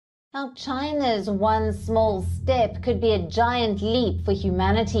Now, China's one small step could be a giant leap for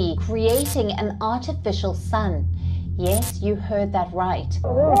humanity, creating an artificial sun. Yes, you heard that right.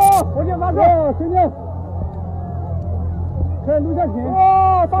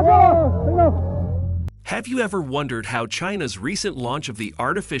 Have you ever wondered how China's recent launch of the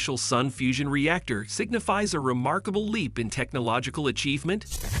artificial sun fusion reactor signifies a remarkable leap in technological achievement?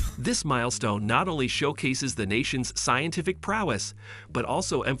 This milestone not only showcases the nation's scientific prowess, but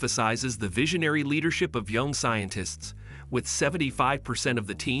also emphasizes the visionary leadership of young scientists, with 75% of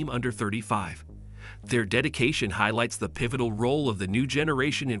the team under 35. Their dedication highlights the pivotal role of the new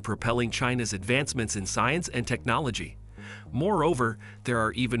generation in propelling China's advancements in science and technology. Moreover, there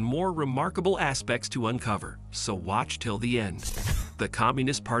are even more remarkable aspects to uncover, so watch till the end. The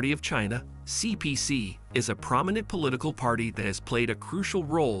Communist Party of China, CPC, is a prominent political party that has played a crucial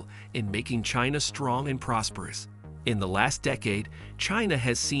role in making China strong and prosperous. In the last decade, China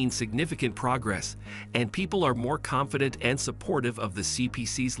has seen significant progress, and people are more confident and supportive of the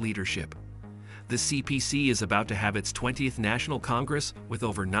CPC's leadership. The CPC is about to have its 20th National Congress with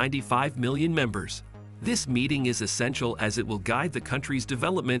over 95 million members. This meeting is essential as it will guide the country's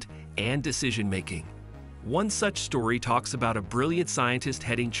development and decision-making. One such story talks about a brilliant scientist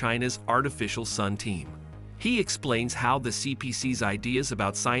heading China's artificial sun team. He explains how the CPC's ideas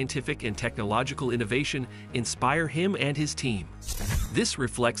about scientific and technological innovation inspire him and his team. This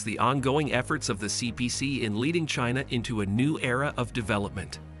reflects the ongoing efforts of the CPC in leading China into a new era of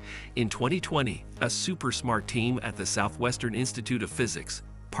development. In 2020, a super smart team at the Southwestern Institute of Physics,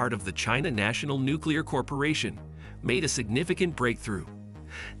 part of the China National Nuclear Corporation, made a significant breakthrough.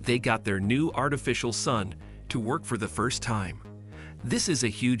 They got their new artificial sun to work for the first time. This is a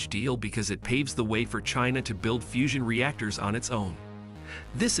huge deal because it paves the way for China to build fusion reactors on its own.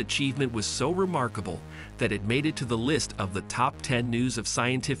 This achievement was so remarkable that it made it to the list of the top 10 news of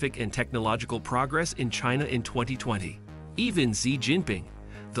scientific and technological progress in China in 2020. Even Xi Jinping,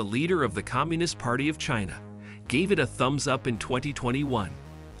 the leader of the Communist Party of China, gave it a thumbs up in 2021.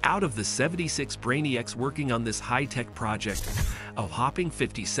 Out of the 76 brainiacs working on this high-tech project, a whopping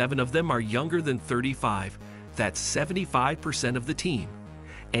 57 of them are younger than 35. That's 75% of the team.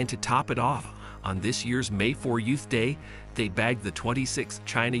 And to top it off, on this year's May 4 Youth Day, they bagged the 26th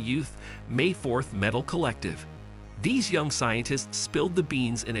China Youth May 4th Medal Collective. These young scientists spilled the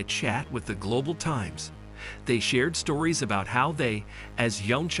beans in a chat with the Global Times. They shared stories about how they, as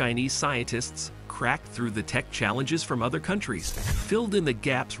young Chinese scientists, cracked through the tech challenges from other countries, filled in the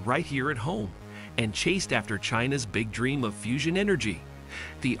gaps right here at home, and chased after China's big dream of fusion energy.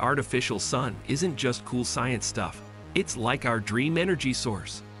 The artificial sun isn't just cool science stuff. It's like our dream energy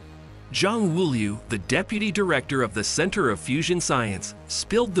source. Zhang Wuliu, the deputy director of the Center of Fusion Science,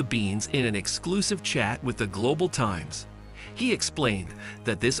 spilled the beans in an exclusive chat with the Global Times. He explained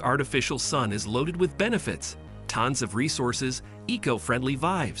that this artificial sun is loaded with benefits, tons of resources, eco-friendly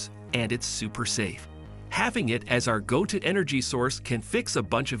vibes, and it's super safe. Having it as our go-to energy source can fix a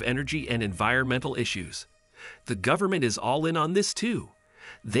bunch of energy and environmental issues. The government is all in on this too.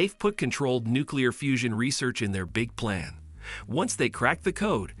 They've put controlled nuclear fusion research in their big plan. Once they crack the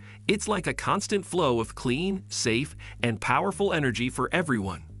code, it's like a constant flow of clean, safe, and powerful energy for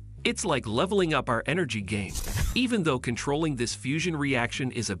everyone. It's like leveling up our energy game, even though controlling this fusion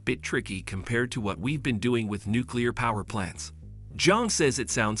reaction is a bit tricky compared to what we've been doing with nuclear power plants. Zhang says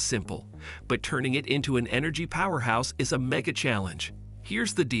it sounds simple, but turning it into an energy powerhouse is a mega challenge.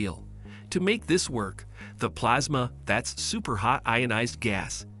 Here's the deal. To make this work, the plasma, that's super hot ionized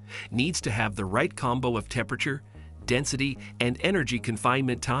gas, needs to have the right combo of temperature, density, and energy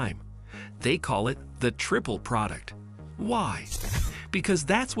confinement time. They call it the triple product. Why? Because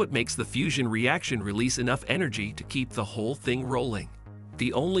that's what makes the fusion reaction release enough energy to keep the whole thing rolling.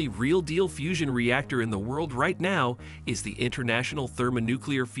 The only real-deal fusion reactor in the world right now is the International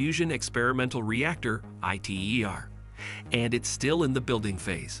Thermonuclear Fusion Experimental Reactor, ITER, and it's still in the building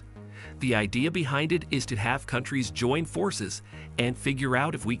phase. The idea behind it is to have countries join forces and figure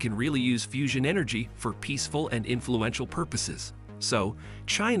out if we can really use fusion energy for peaceful and influential purposes. So,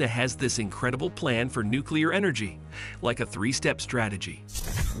 China has this incredible plan for nuclear energy, like a three-step strategy.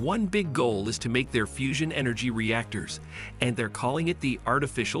 One big goal is to make their fusion energy reactors, and they're calling it the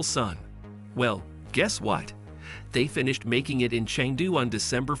artificial sun. Well, guess what? They finished making it in Chengdu on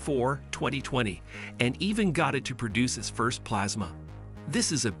December 4, 2020, and even got it to produce its first plasma.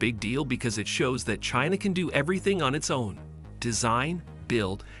 This is a big deal because it shows that China can do everything on its own. Design,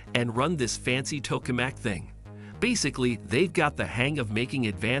 build, and run this fancy Tokamak thing. Basically, they've got the hang of making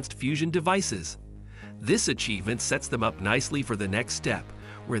advanced fusion devices. This achievement sets them up nicely for the next step,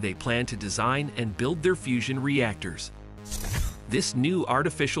 where they plan to design and build their fusion reactors. This new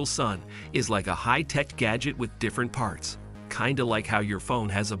artificial sun is like a high-tech gadget with different parts, kinda like how your phone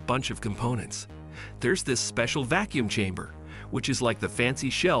has a bunch of components. There's this special vacuum chamber, which is like the fancy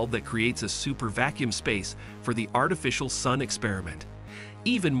shell that creates a super vacuum space for the artificial sun experiment.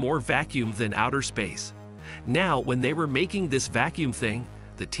 Even more vacuum than outer space. Now, when they were making this vacuum thing,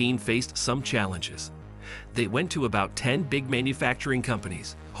 the team faced some challenges. They went to about 10 big manufacturing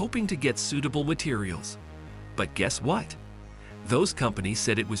companies, hoping to get suitable materials. But guess what? Those companies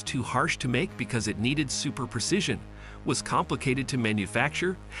said it was too harsh to make because it needed super precision, was complicated to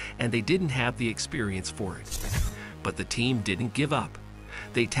manufacture, and they didn't have the experience for it. But the team didn't give up.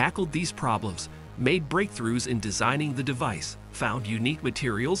 They tackled these problems, made breakthroughs in designing the device, found unique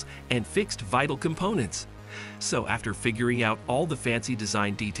materials, and fixed vital components. So after figuring out all the fancy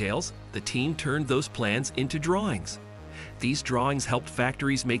design details, the team turned those plans into drawings. These drawings helped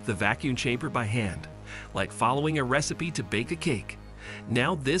factories make the vacuum chamber by hand, like following a recipe to bake a cake.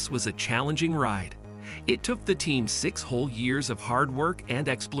 Now this was a challenging ride. It took the team 6 whole years of hard work and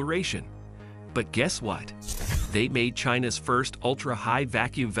exploration. But guess what? They made China's first ultra-high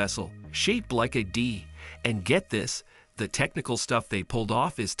vacuum vessel, shaped like a D. And get this, the technical stuff they pulled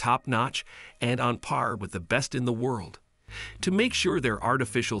off is top-notch and on par with the best in the world. To make sure their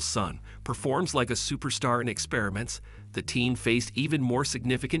artificial sun performs like a superstar in experiments, the team faced even more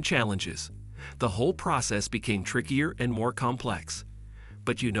significant challenges. The whole process became trickier and more complex.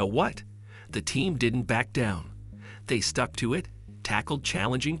 But you know what? The team didn't back down. They stuck to it, tackled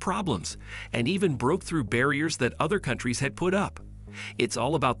challenging problems, and even broke through barriers that other countries had put up. It's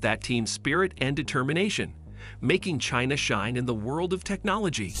all about that team's spirit and determination, making China shine in the world of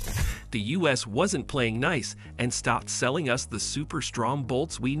technology. The US wasn't playing nice and stopped selling us the super strong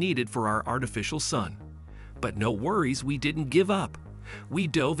bolts we needed for our artificial sun. But no worries, we didn't give up. We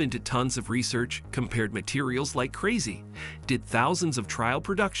dove into tons of research, compared materials like crazy, did thousands of trial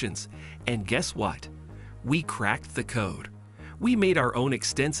productions, and guess what? We cracked the code. We made our own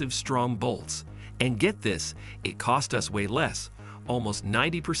extensive strong bolts. And get this, it cost us way less, almost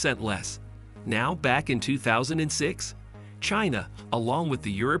 90% less. Now, back in 2006, China, along with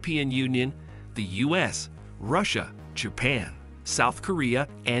the European Union, the US, Russia, Japan, South Korea,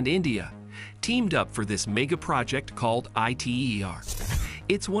 and India, teamed up for this mega project called ITER.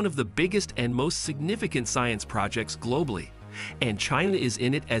 It's one of the biggest and most significant science projects globally, and China is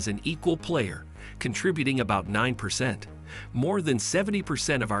in it as an equal player, contributing about 9%. More than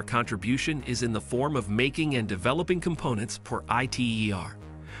 70% of our contribution is in the form of making and developing components for ITER.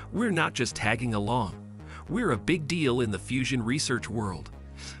 We're not just tagging along. We're a big deal in the fusion research world.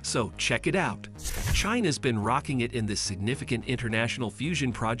 So check it out. China's been rocking it in this significant international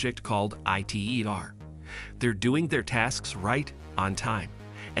fusion project called ITER. They're doing their tasks right, on time,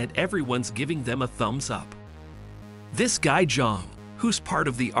 and everyone's giving them a thumbs up. This guy Zhang, who's part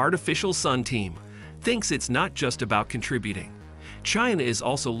of the artificial sun team, thinks it's not just about contributing. China is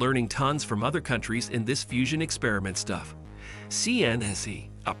also learning tons from other countries in this fusion experiment stuff. CNSE,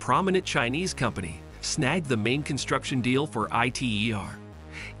 a prominent Chinese company, snagged the main construction deal for ITER.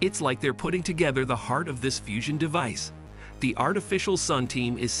 It's like they're putting together the heart of this fusion device. The artificial sun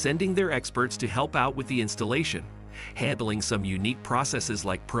team is sending their experts to help out with the installation, handling some unique processes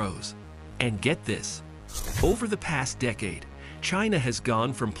like prowess. And get this, over the past decade, China has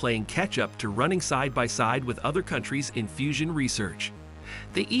gone from playing catch-up to running side by side with other countries in fusion research.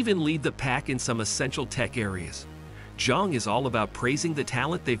 They even lead the pack in some essential tech areas. Zhang is all about praising the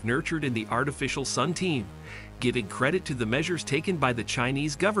talent they've nurtured in the artificial sun team, giving credit to the measures taken by the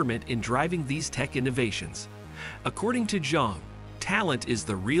Chinese government in driving these tech innovations. According to Zhang, talent is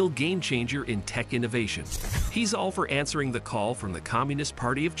the real game changer in tech innovation. He's all for answering the call from the Communist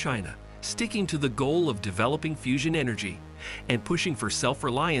Party of China, sticking to the goal of developing fusion energy, and pushing for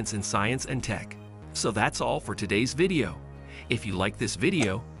self-reliance in science and tech. So that's all for today's video. If you like this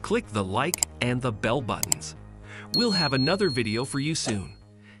video, click the like and the bell buttons. We'll have another video for you soon.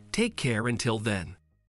 Take care until then.